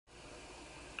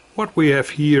What we have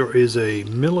here is a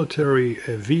military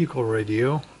vehicle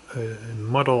radio,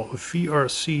 model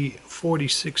VRC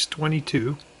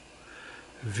 4622.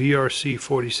 VRC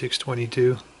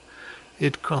 4622.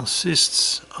 It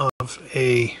consists of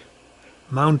a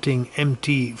mounting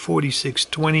MT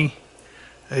 4620,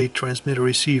 a transmitter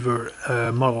receiver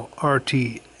model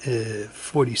RT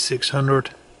 4600,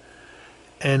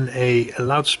 and a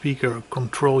loudspeaker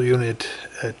control unit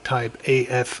type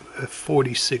AF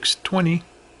 4620.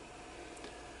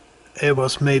 It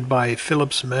was made by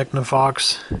Philips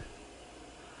Magnavox,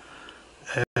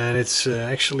 and it's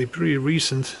actually pretty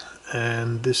recent,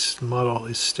 and this model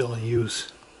is still in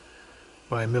use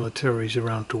by militaries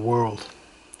around the world.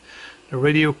 The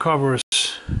radio covers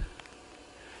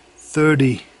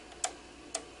 30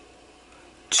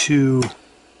 to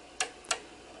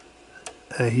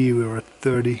here we are at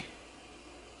 30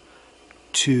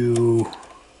 to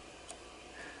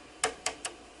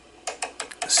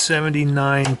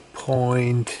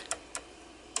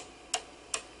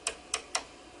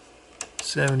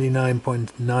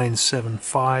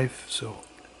 79.975, so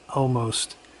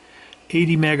almost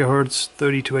 80 megahertz,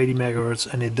 30 to 80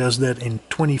 megahertz, and it does that in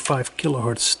 25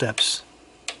 kilohertz steps.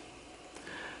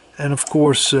 And of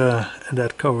course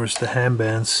that covers the ham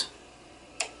bands.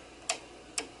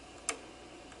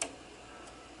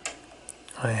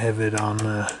 I have it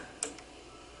on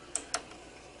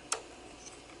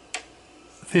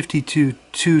 52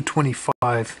 to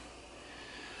 25,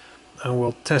 and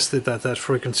we'll test it at that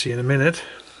frequency in a minute.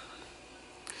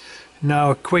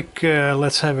 Now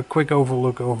let's have a quick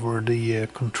overlook over the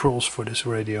controls for this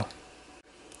radio.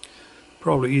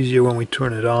 Probably easier when we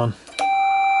turn it on.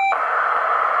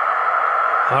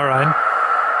 Alright.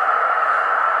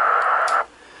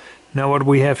 Now what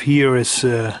we have here is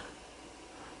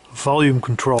volume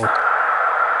control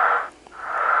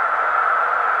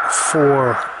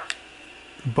for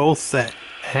both the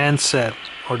handset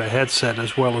or the headset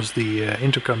as well as the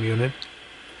intercom unit.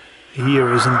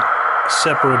 Here is a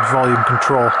separate volume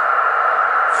control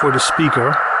for the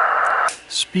speaker.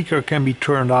 Speaker can be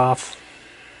turned off.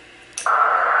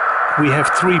 We have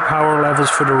 3 power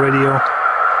levels for the radio,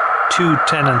 2,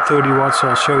 10 and 30 watts.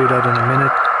 I'll show you that in a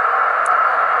minute.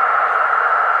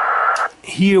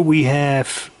 Here we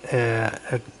have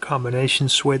a combination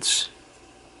switch.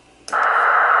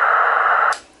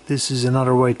 This is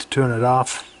another way to turn it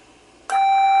off.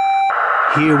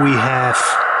 Here we have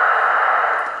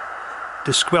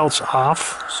the squelch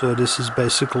off, so this is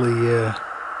basically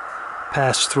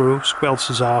pass through. Squelch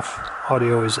is off,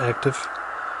 audio is active.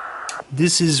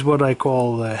 This is what I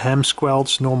call ham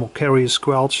squelch, normal carrier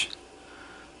squelch.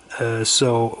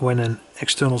 So when an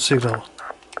external signal,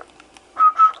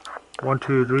 1,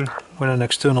 2, 3, when an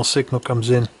external signal comes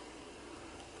in,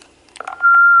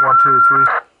 1, 2, 3,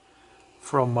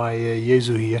 from my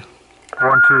Yaesu here,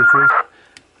 1, 2, 3,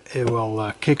 it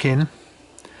will kick in.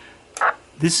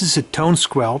 This is a tone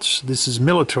squelch. This is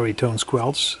military tone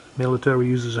squelch. Military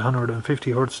uses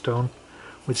 150 Hz tone,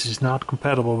 which is not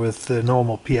compatible with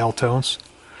normal PL tones.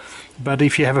 But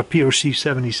if you have a VRC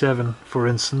 77, for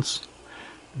instance,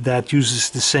 that uses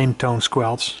the same tone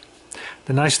squelch.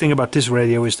 The nice thing about this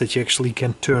radio is that you actually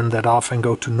can turn that off and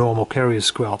go to normal carrier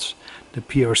squelch. The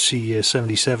VRC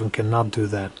 77 cannot do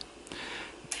that.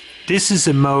 This is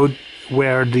a mode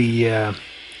where the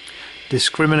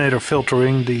discriminator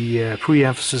filtering, the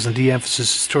pre-emphasis and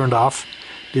de-emphasis is turned off.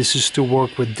 This is to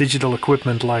work with digital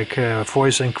equipment like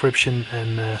voice encryption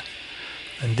and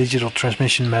digital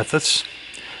transmission methods.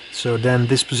 So then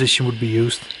this position would be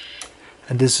used.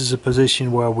 And this is a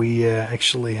position where we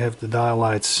actually have the dial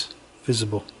lights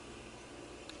visible.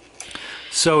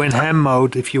 So in ham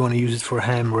mode, if you want to use it for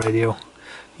ham radio,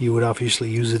 you would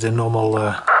obviously use it in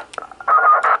normal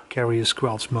carrier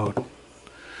squelch mode.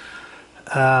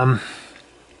 And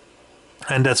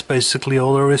that's basically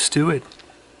all there is to it.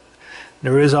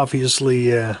 There is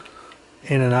obviously in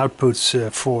and outputs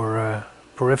for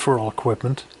peripheral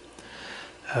equipment.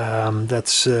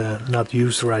 That's not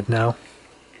used right now.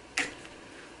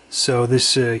 So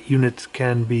this unit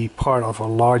can be part of a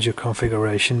larger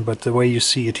configuration, but the way you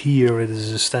see it here, it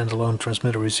is a standalone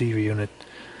transmitter receiver unit,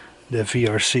 the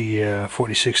VRC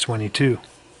 4622.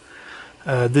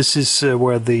 This is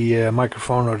where the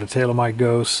microphone or the tailor mic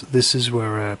goes. This is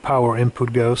where power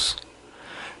input goes.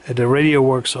 The radio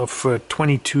works off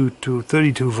 22 to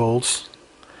 32 volts,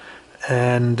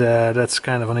 and that's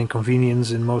kind of an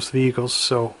inconvenience in most vehicles,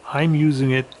 so I'm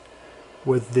using it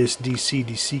with this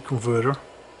DC-DC converter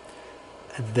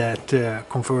that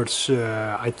converts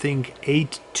I think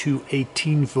 8 to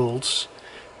 18 volts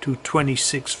to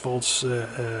 26 volts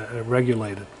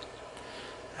regulated.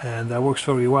 and that works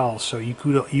very well. So you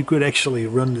could actually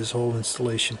run this whole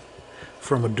installation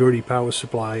from a dirty power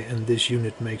supply, and this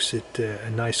unit makes it a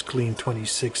nice clean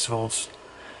 26 volts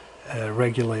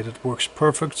regulated. Works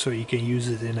perfect, so you can use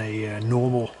it in a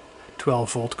normal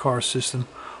 12 volt car system,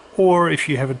 or if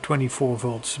you have a 24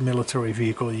 volts military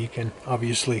vehicle, you can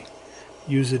obviously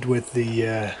use it with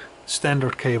the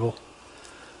standard cable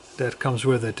that comes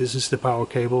with it. This is the power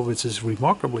cable, which is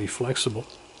remarkably flexible,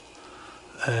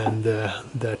 and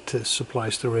that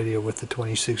supplies the radio with the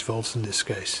 26 volts in this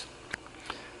case.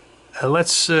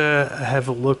 Let's have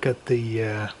a look at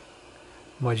the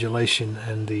modulation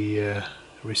and the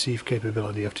receive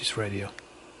capability of this radio.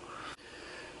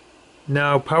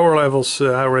 Now, power levels,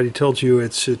 I already told you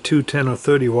it's 2, 10 or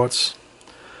 30 watts.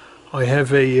 I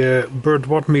have a bird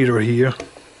watt meter here,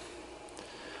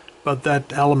 but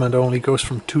that element only goes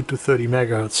from 2 to 30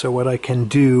 megahertz. So what I can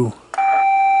do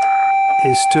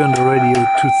is turn the radio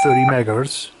to 30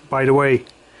 megahertz. By the way,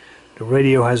 the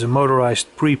radio has a motorized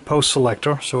pre-post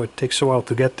selector, so it takes a while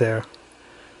to get there.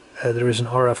 There is an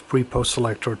RF pre-post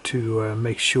selector to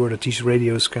make sure that these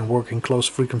radios can work in close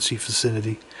frequency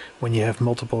vicinity when you have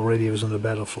multiple radios on the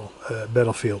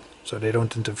battlefield, so they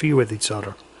don't interfere with each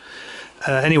other.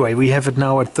 Anyway, we have it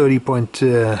now at 30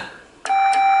 megahertz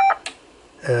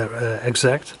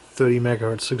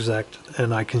exact,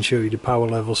 and I can show you the power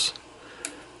levels.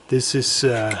 This is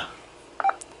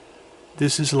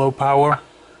low power.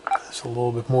 It's a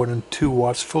little bit more than 2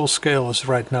 watts. Full scale is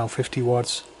right now 50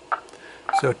 watts.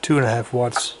 So 2.5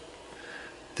 watts.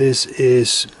 This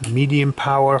is medium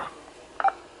power.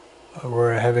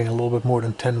 We're having a little bit more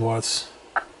than 10 watts.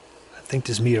 I think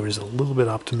this meter is a little bit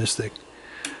optimistic.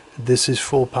 This is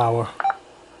full power,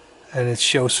 and it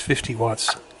shows 50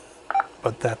 watts,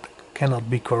 but that cannot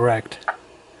be correct.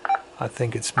 I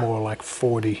think it's more like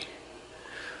 40.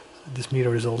 This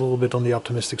meter is a little bit on the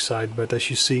optimistic side, but as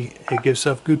you see, it gives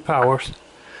off good power.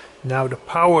 Now the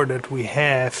power that we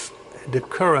have, the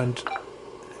current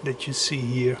that you see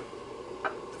here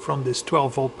from this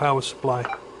 12 volt power supply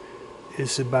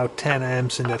is about 10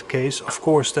 amps in that case. Of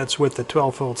course, that's with the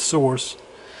 12 volt source.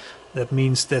 That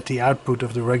means that the output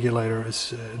of the regulator is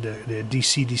the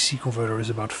DC-DC converter is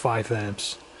about 5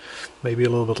 amps, maybe a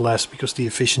little bit less, because the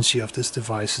efficiency of this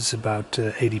device is about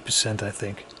 80%, I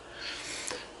think.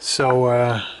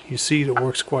 So you see, it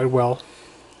works quite well.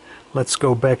 Let's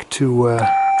go back to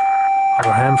our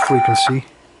ham frequency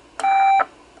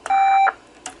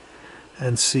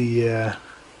and see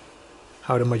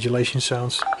how the modulation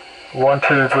sounds. 1,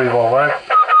 2, 3, 4, 5.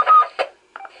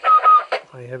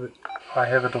 I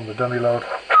have it on the dummy load.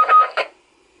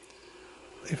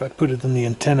 If I put it on the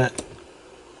antenna,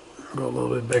 go a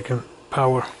little bit back in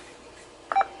power.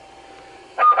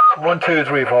 1, 2,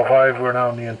 3, 4, 5. We're now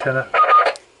on the antenna.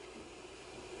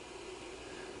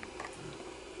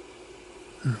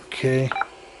 Okay.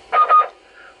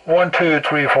 1, 2,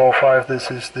 3, 4, 5.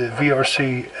 This is the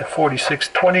VRC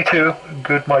 4622.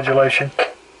 Good modulation.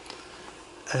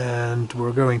 And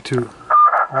we're going to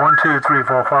 1, 2, 3,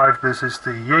 4, 5. This is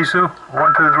the Yaesu.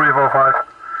 1, 2, 3, 4,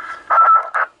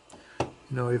 5.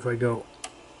 Now if I go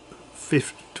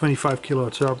 25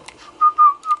 kilohertz up,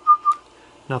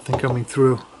 nothing coming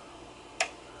through.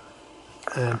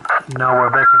 And now we're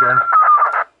back again.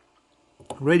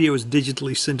 Radio is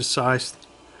digitally synthesized.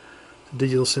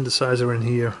 Digital synthesizer in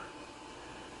here.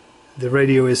 The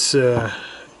radio is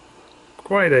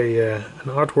quite an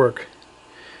artwork.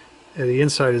 The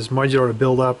inside is modular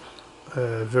build up,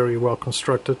 very well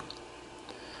constructed,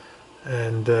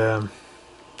 and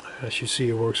as you see,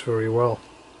 it works very well.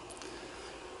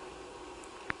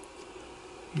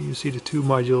 You see the 2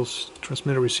 modules,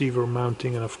 transmitter receiver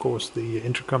mounting, and of course the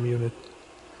intercom unit.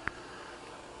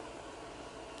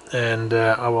 And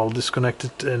I will disconnect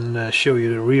it and show you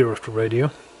the rear of the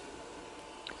radio.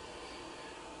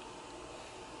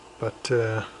 But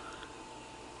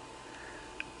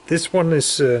this one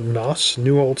is NOS,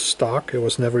 new old stock. It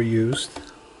was never used.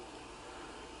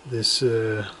 This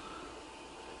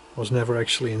was never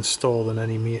actually installed in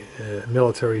any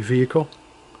military vehicle.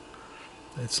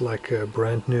 It's like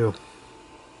brand new.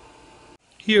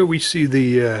 Here we see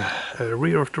the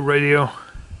rear of the radio.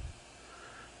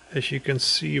 As you can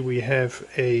see, we have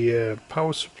a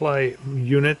power supply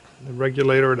unit, the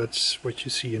regulator. That's what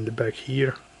you see in the back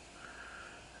here,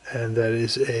 and that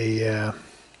is a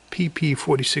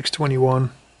PP4621.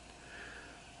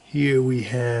 Here we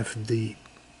have the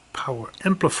power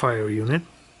amplifier unit,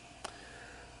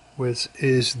 which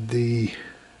is the,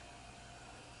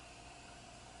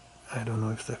 I don't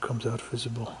know if that comes out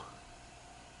visible.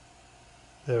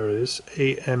 There it is,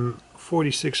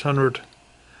 AM4600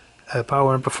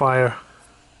 power amplifier.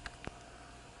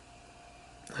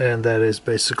 and that is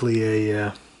basically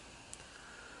a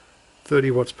 30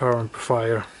 watts power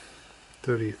amplifier,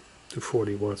 30 to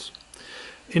 40 watts.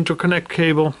 Interconnect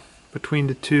cable between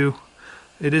the two.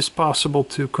 It is possible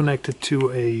to connect it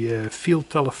to a field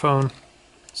telephone,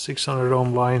 600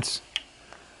 ohm lines.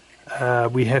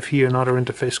 We have here another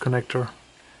interface connector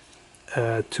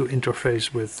to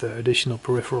interface with additional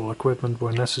peripheral equipment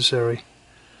where necessary.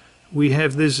 We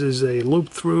have this as a loop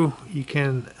through. You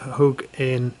can hook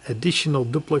an additional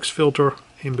duplex filter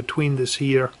in between this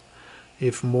here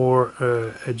if more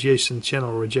adjacent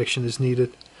channel rejection is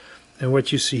needed. And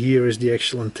what you see here is the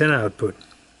actual antenna output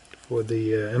for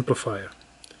the amplifier,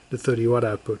 the 30 watt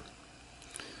output.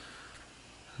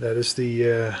 That is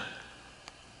the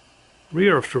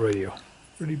rear of the radio.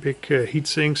 Pretty big heat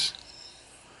sinks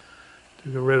to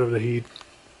get rid of the heat.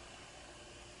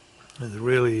 It's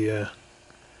really a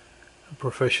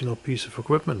professional piece of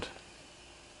equipment.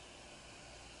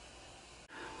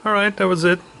 Alright, that was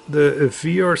it. The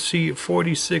VRC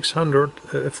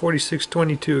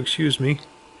 4622, excuse me.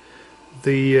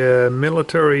 The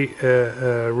military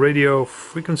radio,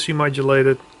 frequency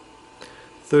modulated,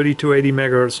 30 to 80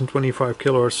 megahertz and 25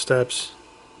 kilohertz steps,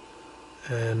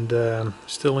 and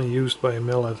still in use by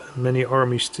many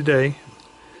armies today.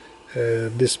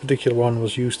 This particular one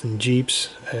was used in jeeps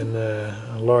and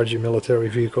larger military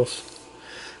vehicles.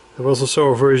 There was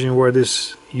also a version where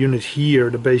this unit here,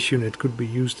 the base unit, could be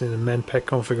used in a man-pack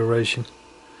configuration,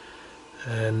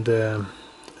 and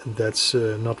that's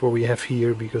not what we have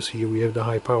here, because here we have the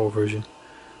high power version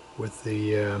with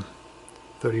the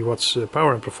 30 watts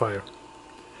power amplifier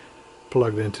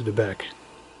plugged into the back.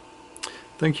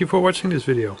 Thank you for watching this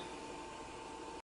video.